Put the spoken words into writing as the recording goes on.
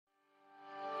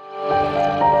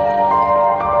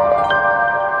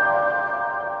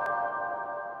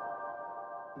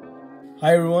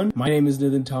everyone, my name is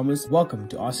Nathan Thomas. Welcome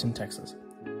to Austin, Texas.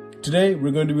 Today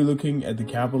we're going to be looking at the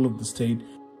capital of the state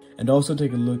and also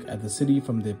take a look at the city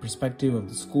from the perspective of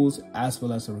the schools as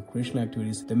well as the recreational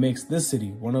activities that makes this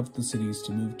city one of the cities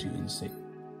to move to in the state.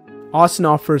 Austin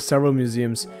offers several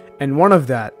museums, and one of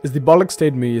that is the Bullock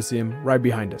State Museum right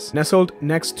behind us. Nestled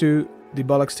next to the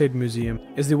Bullock State Museum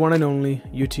is the one and only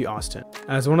UT Austin.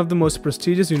 As one of the most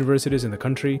prestigious universities in the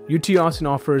country, UT Austin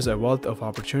offers a wealth of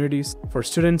opportunities for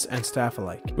students and staff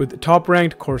alike. With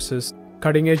top-ranked courses,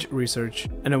 cutting-edge research,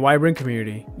 and a vibrant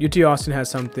community, UT Austin has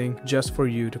something just for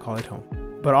you to call it home.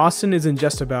 But Austin isn't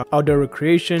just about outdoor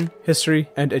recreation, history,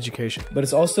 and education. But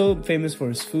it's also famous for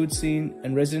its food scene,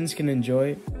 and residents can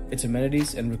enjoy its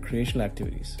amenities and recreational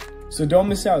activities. So don't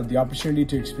miss out the opportunity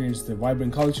to experience the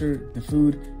vibrant culture, the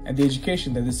food, and the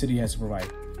education that the city has to provide,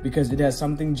 because it has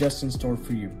something just in store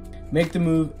for you. Make the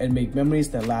move and make memories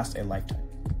that last a lifetime.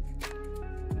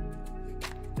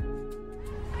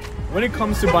 When it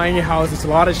comes to buying a house, there's a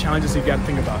lot of challenges you gotta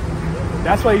think about.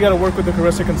 That's why you gotta work with a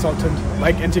Carissa consultant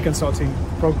like NT Consulting,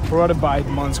 provided by the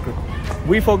Mullins Group.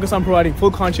 We focus on providing full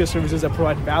concierge services that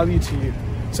provide value to you.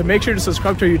 So make sure to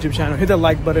subscribe to our YouTube channel, hit that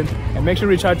like button, and make sure to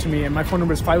reach out to me. And my phone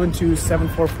number is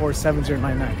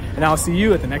 512-744-7099. And I'll see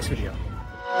you at the next video.